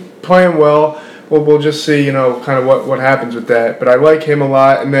 competing, playing well. We'll just see, kind of what happens with that. But I like him a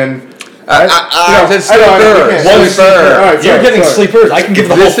lot. And then You're getting sleepers. I can give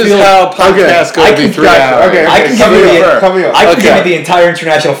the This whole is field. how podcasts go to be 3 hours. Okay. I can Come give you here, the come here. I can give Okay. you the entire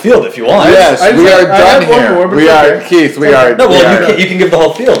international field if you want. Yes, I we just- are I done have one here. more, but We it's are, okay. Keith, we are. No, we well, are- you can give the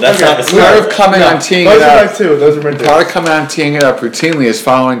whole field. That's Okay. not the Part sleeper. of coming on teeing Those it are my up. two. Those are my two. Part of coming on teeing it up routinely is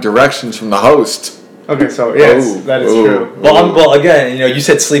following directions from the host. Okay, so yes, Ooh, that is ooh. true. Well, again, you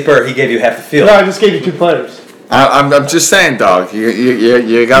said sleeper. He gave you half the field. No, I just gave you two players. I'm just saying, dog.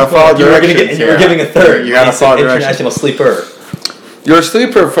 You gotta follow You were directions. you were giving a third. You gotta He said follow directions. international sleeper. You're a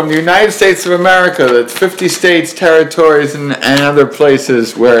sleeper from the United States of America. That's 50 states, territories, and other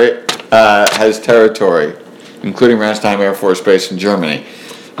places where it has territory, including Ramstein Air Force Base in Germany.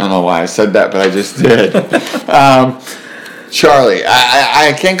 I don't know why I said that, but I just did. Charlie,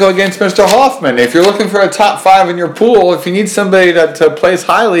 I can't go against Mr. Hoffman. If you're looking for a top 5 in your pool, if you need somebody to place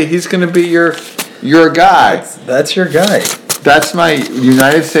highly, he's going to be your guy. That's your guy. That's my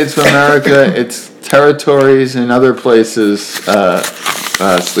United States of America. It's territories and other places.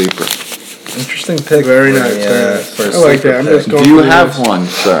 Sleeper. Interesting pick. Very for nice, the, very nice. for a I like sleeper that. I'm pick. just going Do you for have this. one,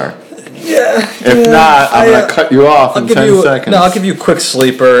 sir? Yeah. If not, I'm going to cut you off in 10 seconds. No, I'll give you a quick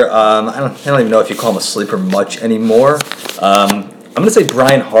sleeper. I don't even know if you call him a sleeper much anymore. I'm going to say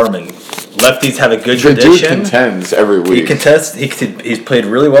Brian Harmon. Lefties have a good The dude tradition. contends every He week. contests. He's played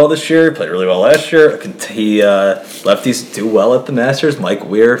really well this year. He played really well last year. Lefties do well at the Masters. Mike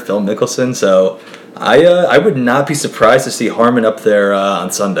Weir, Phil Mickelson. So I would not be surprised to see Harmon up there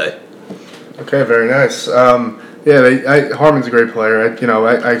on Sunday. Okay, very nice. Harmon's a great player.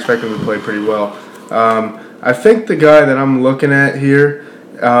 I expect him to play pretty well. I think the guy that I'm looking at here,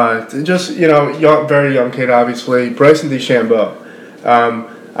 very young kid, obviously, Bryson DeChambeau.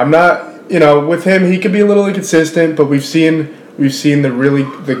 I'm not, with him, he could be a little inconsistent, but we've seen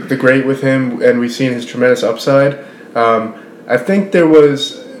the great with him, and we've seen his tremendous upside. I think there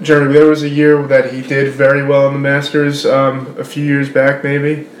was a year that he did very well in the Masters, a few years back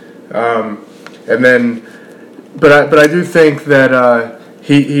maybe, but I do think that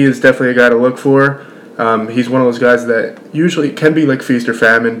he is definitely a guy to look for. He's one of those guys that usually can be like feast or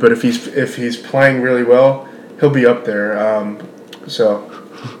famine, but if he's playing really well, he'll be up there.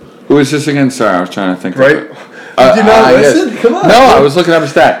 Who is this again? Sorry, I was trying to think. Right, Of it. Did you not listen? Yes. Come on. No, I was looking up a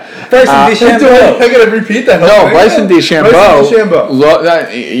stat. Bryson DeChambeau. I gotta repeat that. No, Bryson DeChambeau. Bryson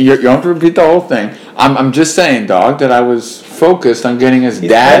DeChambeau. You don't have to repeat the whole thing. I'm just saying, dog, that I was focused on getting his We're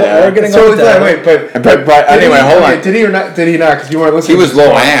data. getting So all the data. wait, But anyway, hold on. Did he or not? Did he not? Because you weren't listening. He was to this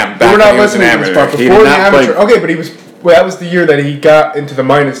low part. am You back were not when he was an listening to this amateur. part He before did the not amateur. play- Okay, but he was. Well, that was the year that he got into the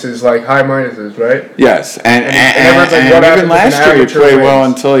minuses, like high minuses, right? Yes, and everyone's like, what even happens if last an year he amateur played well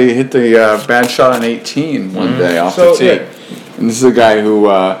wins? until he hit the bad shot on 18 one day off So, the tee. yeah. And this is a guy who,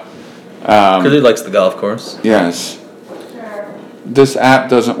 Because he likes the golf course. yes, this app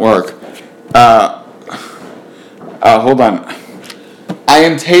doesn't work. Hold on. I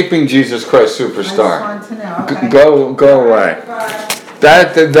am taping Jesus Christ Superstar. I just want to know. Okay. Go away. Bye.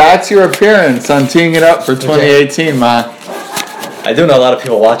 That's your appearance on Teeing It Up for 2018, Ma. I do know a lot of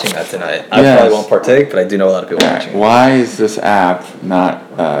people watching that tonight. I Yes. probably won't partake, but I do know a lot of people Alright, watching. why is this app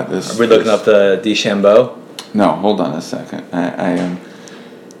not this? Are we looking up the DeChambeau? No, hold on a second. I am.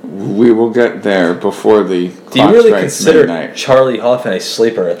 We will get there before the Do you clock really strikes consider midnight. Charlie Hoffman a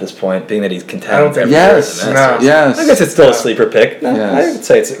sleeper at this point, being that he's I contending don't for think- every year Yes, at the Masters? yes. I guess it's still a sleeper pick. No, Yes. I would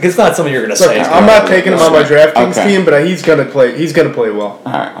say it's not something you're going to Look, say. it's I'm gonna not happen. taking him on my DraftKings Okay. team, but he's gonna play. He's gonna play well.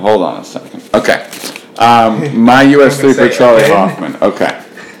 All right, hold on a second. Okay, my U.S. I'm gonna sleeper say Charlie again. Hoffman. Okay,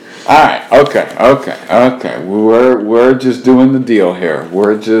 all right. Okay. We're just doing the deal here.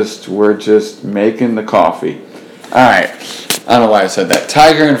 We're just making the coffee. All right. I don't know why I said that.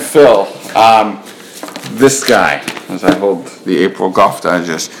 Tiger and Phil. This guy, as I hold the April Golf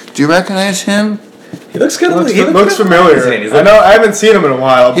Digest. Do you recognize him? He looks good. Looks familiar. He's I know. I haven't seen him in a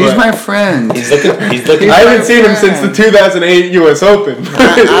while. He's but my friend. He's looking. I haven't seen him since the 2008 U.S. Open.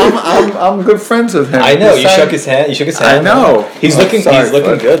 I'm good friends with him. I know. You Besides- shook his hand. You shook his I hand. know. He's I'm looking. sorry, He's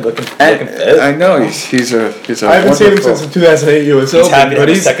looking but- good. Looking fit. I know he's a I haven't seen him wonderful- since the 2008 U.S. Open. happy to but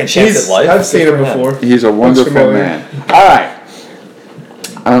have a second chance at life. I've seen Good him for him. before. He's a wonderful familiar. man. All right.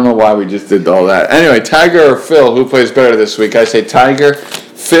 I don't know why we just did all that. Anyway, Tiger or Phil, who plays better this week? I say Tiger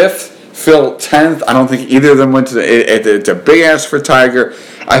 5th, Phil 10th. I don't think either of them went to the. It's a big ask for Tiger.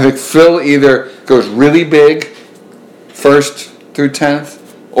 I think Phil either goes really big, 1st through 10th,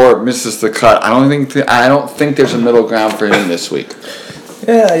 or misses the cut. I don't think there's a middle ground for him this week.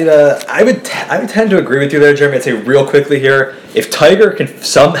 Yeah, I would tend to agree with you there, Jeremy. I'd say real quickly here, if Tiger can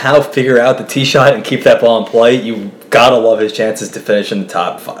somehow figure out the tee shot and keep that ball in play, you gotta love his chances to finish in the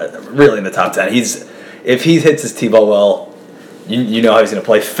top 5, really in the top 10. If he hits his tee ball well, you know how he's gonna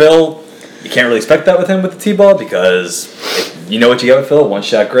play. Phil, you can't really expect that with him with the tee ball because you know what you get with Phil. One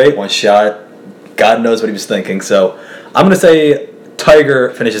shot great, one shot, God knows what he was thinking. So I'm gonna say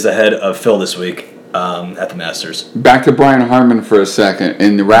Tiger finishes ahead of Phil this week at the Masters. Back to Brian Harmon for a second.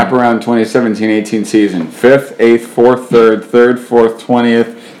 In the wraparound 2017-18 season, 5th, 8th, 4th, 3rd, 3rd, 4th,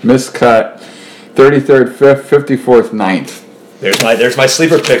 20th, miscut, 33rd, 5th, 54th, 9th. There's my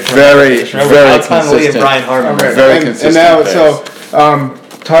sleeper pick. Very All-time lead consistent. of Brian Harmon. Okay. Very and consistent now, pace. so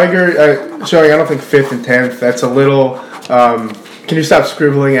Tiger, showing I don't think 5th and 10th. That's a little. Can you stop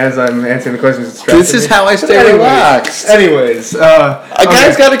scribbling as I'm answering the questions? It's This distracting is me. how I stay Anyways- relaxed. Anyways, A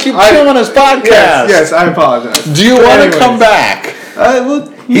guy's got to keep chilling on his podcast. Yes, I apologize. Do you want to come back?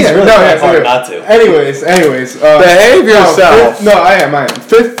 He's really trying hard not to. Anyways. Behave yourself. No, I am.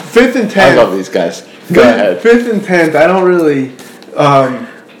 Fifth and 10th. I love these guys. Go ahead. 5th and 10th. I don't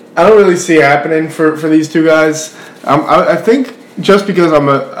really see happening for these two guys. I think just because I'm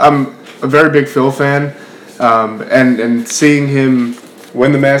a very big Phil fan, and seeing him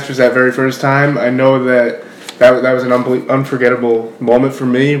win the Masters that very first time, I know that was an unforgettable moment for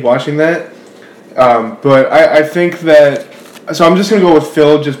me watching that. But I think that, so I'm just gonna go with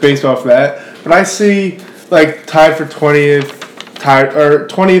Phil just based off that. But I see like tied for 20th,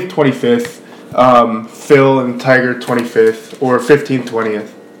 25th. Phil and Tiger 25th or 15th, 20th.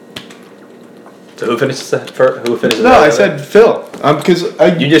 So who finishes first? Who finishes? No, I said Phil. Because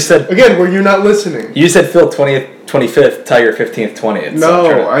You just said. again, were you not listening? You said Phil 20th, 25th, Tiger 15th, 20th.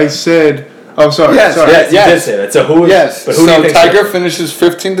 No, I said. Oh, sorry. Yes, sorry. yes. You did say that. So who? Yes. But who do you So think? Tiger finishes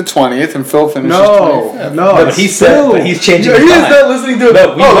 15th to 20th, and Phil finishes No, 25th. no. No, but he said. But he's changing. He his is mind. not listening to it.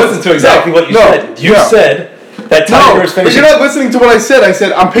 No, we listened to exactly what you said. You said that Tiger No, is but finishing. you're not listening to what I said. I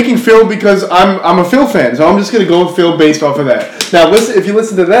said I'm picking Phil because I'm a Phil fan, so I'm just gonna go with Phil based off of that. Now, listen. If you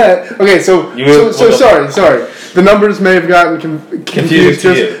listen to that, okay. So sorry. The numbers may have gotten confused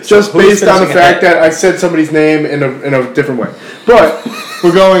to you. just So who's based on the finishing fact ahead? that I said somebody's name in a different way. But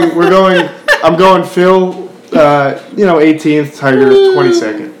we're going. I'm going Phil. 18th, Tiger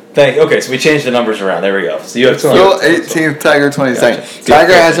 22nd. Okay, so we changed the numbers around. There we go. So you have Phil 18th, Tiger 22nd. Gotcha.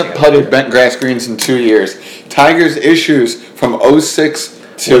 Tiger Yeah, hasn't yeah, putted yeah. bent grass greens in 2 years. Tiger's issues from 06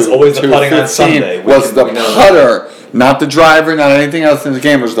 was always the putting on 15 Sunday. was the We know putter, not the driver, not anything else in the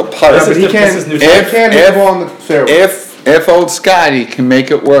game. It was the putter. Yeah, but he can't. this is new He stuff. can't hit the ball on the fairway. If old Scotty can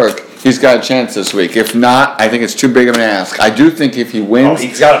make it work, he's got a chance this week. If not, I think it's too big of an ask. I do think if he wins,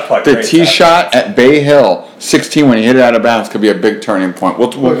 he's got to putt the great tee Saturday. shot at Bay Hill, 16 when he hit it out of bounds, could be a big turning point.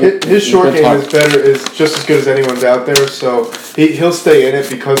 Look, his short game is just as good as anyone's out there, so he'll stay in it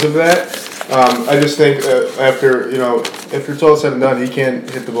because of that. I just think after it's all said and done, he can't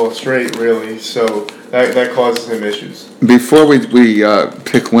hit the ball straight really, so that causes him issues. Before we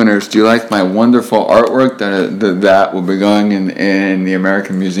pick winners, do you like my wonderful artwork that will be going in the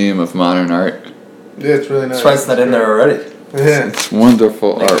American Museum of Modern Art? Yeah, it's really nice. That's why it's not in there already. Yeah. It's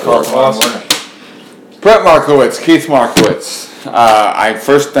wonderful Make it call artwork. awesome. Brett Markowitz, Keith Markowitz, I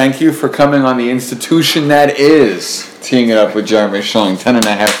first thank you for coming on the institution that is Teeing It Up with Jeremy Schilling.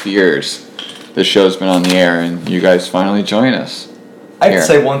 10.5 years the show's been on the air, and you guys finally join us. I have Here. to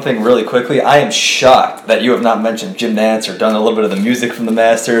say one thing really quickly. I am shocked that you have not mentioned Jim Nantz or done a little bit of the music from the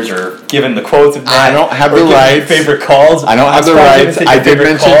Masters or given the quotes of Nantz. I don't have or the given rights. your favorite calls. I don't have the I'm surprised rights. you didn't I say did your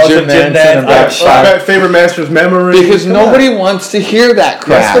favorite mention calls Jim of Nantz in I'm about shocked. Favorite Masters memory. Because Come on. nobody wants to hear that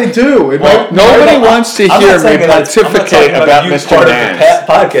crap. Yes, they do. Nobody wants to I'm hear not saying me that I'm not pontificate talking about you Mr. part Nantz. of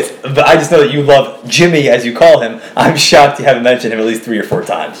the podcast, but I just know that you love Jimmy, as you call him. I'm shocked you haven't mentioned him at least 3 or 4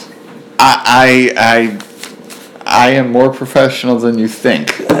 times. I am more professional than you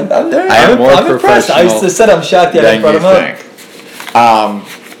think. I'm more impressed. I professional said I'm shocked you haven't than brought you him up.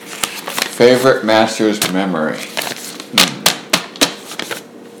 think. Favorite Masters memory?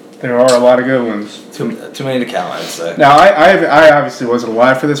 There are a lot of good ones. Too many to count, I'd say. Now, I obviously wasn't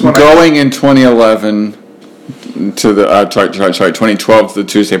alive for this one. Going in 2011 to the 2012 to the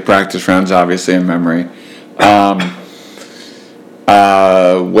Tuesday practice rounds, obviously in memory.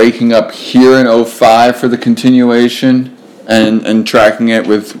 Waking up here in 05 for the continuation and tracking it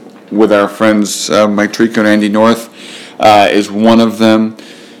with our friends Mike Trico and Andy North is one of them.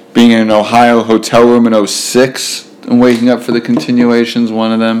 Being in an Ohio hotel room in 06 and waking up for the continuation is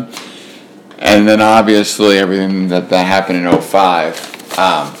one of them. And then obviously everything that happened in 05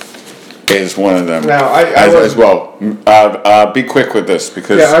 is one of them. Now, as well. Be quick with this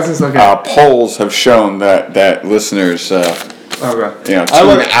because Yeah, I was just looking. polls have shown that listeners Okay. tune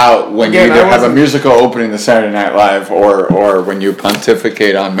out when again, you I either have a wasn't- musical opening to Saturday Night Live or when you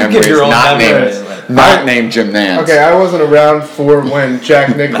pontificate on memories your own not memories. named Jim Nantz. Okay, I wasn't around for when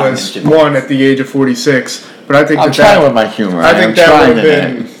Jack Nicklaus won at the age of 46, but I think I'm that trying with my humor. I think that would have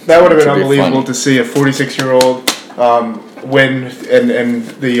been to be unbelievable funny. to see a 46-year-old win and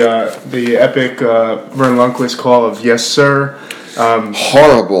the epic Vern Lundquist call of "Yes, sir."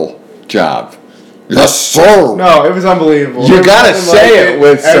 Horrible job. Yes, sir. No, it was unbelievable. You There was gotta nothing say like it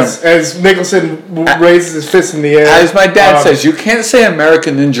with as Nicholson raises his fist in the air. As my dad says, you can't say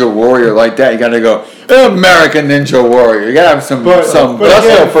American Ninja Warrior like that. You gotta go American Ninja Warrior. You gotta have some gusto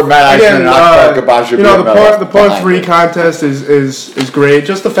for Matt Eisman and Akbar Gabasha. The par 3 contest is great.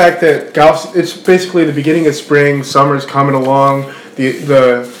 Just the fact that golf, it's basically the beginning of spring, summer's coming along,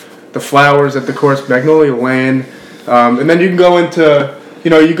 the flowers at the course, Magnolia Lane, and then you can go into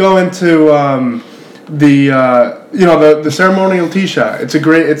the ceremonial tee shot. It's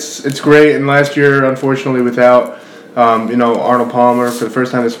great. And last year, unfortunately, without Arnold Palmer for the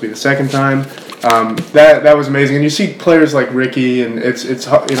first time, this will be the second time. That was amazing. And you see players like Ricky, and it's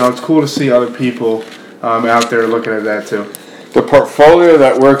cool to see other people out there looking at that too. The portfolio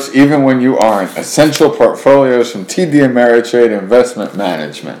that works even when you aren't. Essential portfolios from TD Ameritrade Investment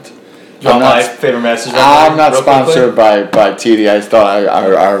Management. My favorite Masters. I'm not real sponsored quickly. by TD. I thought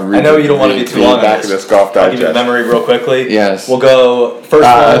I read. I know you don't want to be too long on back of this golf I'll give you the digest. memory real quickly. Yes. We'll go first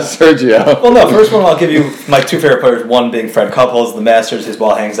one. Sergio. Well, no, first one I'll give you my 2 favorite players. One being Fred Couples, the Masters. His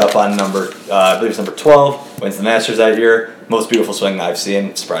ball hangs up on number, I believe it's number 12. Wins the Masters that year. Most beautiful swing I've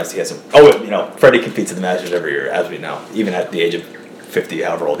seen. Surprised he hasn't. Freddie competes at the Masters every year, as we know, even at the age of 50,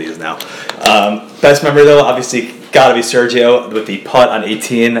 however old he is now. Best memory though, obviously, gotta be Sergio with the putt on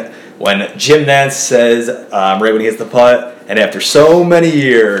 18. When Jim Nantz says, right when he hits the putt, and after so many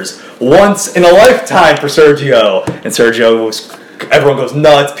years, once in a lifetime for Sergio, and everyone goes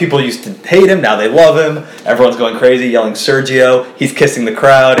nuts. People used to hate him, now they love him. Everyone's going crazy, yelling Sergio. He's kissing the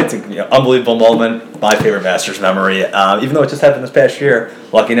crowd. It's an unbelievable moment. My favorite Masters memory, even though it just happened this past year.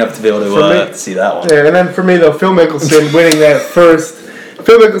 Lucky enough to be able to see that one. Yeah, and then for me though, Phil Mickelson winning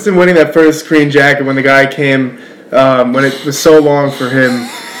that first green jacket when the guy came, when it was so long for him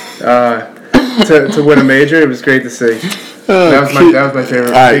to win a major, it was great to see. That was my favorite.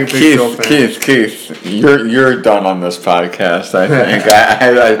 All right, big Phil fan. Keith, you're done on this podcast. I think.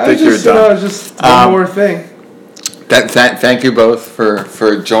 I think you're Just done. just one more thing. Thank you both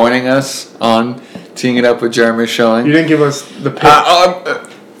for joining us on Teeing It Up with Jeremy Schilling. You didn't give us the pitch.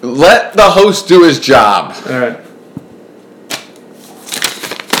 Let the host do his job. All right.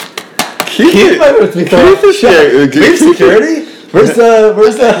 Keith with me. Security? Where's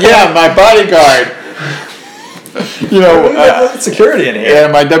the? Yeah, my bodyguard. Security in here. Yeah,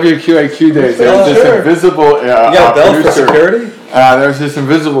 my WQAQ days, there was this invisible you got a bell for producer. security? There was this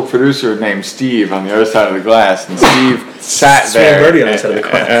invisible producer named Steve on the other side of the glass, and Steve sat there on the other side of the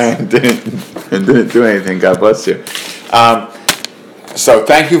glass. and didn't do anything. God bless you. So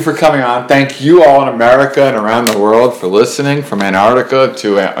thank you for coming on. Thank you all in America and around the world for listening, from Antarctica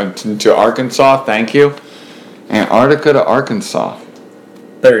to Arkansas. Thank you. Antarctica to Arkansas.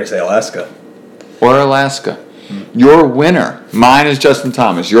 They're going to say Alaska. Or Alaska. Your winner, mine is Justin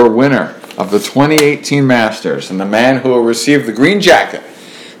Thomas, your winner of the 2018 Masters, and the man who will receive the green jacket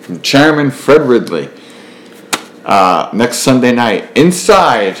from Chairman Fred Ridley next Sunday night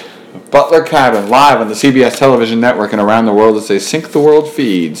inside Butler Cabin, live on the CBS television network and around the world as they sync the world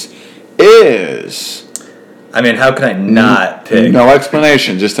feeds, is... I mean, how can I not pick? No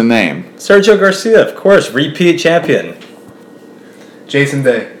explanation, just a name. Sergio Garcia, of course, repeat champion. Jason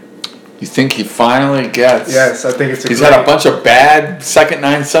Day. You think he finally gets... Yes, I think it's He's had a bunch of bad second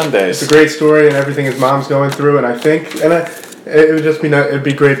nine Sundays. It's a great story and everything his mom's going through, and I think... it would just be it'd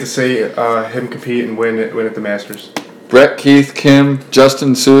be great to see him compete and win at the Masters. Brett, Keith, Kim,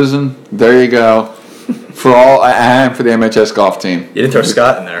 Justin, Susan, there you go. For all, and for the MHS golf team. You didn't throw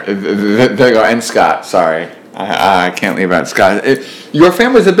Scott in there. There you go, and Scott, sorry. I can't leave out Scott. Your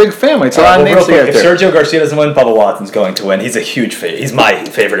family's a big family. It's a lot of names to get if there. Sergio Garcia doesn't win, Bubba Watson's going to win. He's a huge favorite. He's my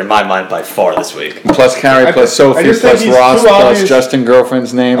favorite in my mind by far this week. Plus Carrie, plus Sophie, plus Ross, plus Justin,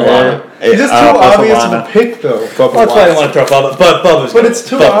 girlfriend's name. He's just too obvious of a pick, though. That's why I want to throw Bubba. But Bubba's But it's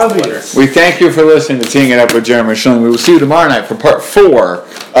too obvious. We thank you for listening to Teeing It Up with Jeremy Schilling. We will see you tomorrow night for part 4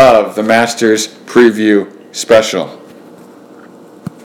 of the Masters Preview Special.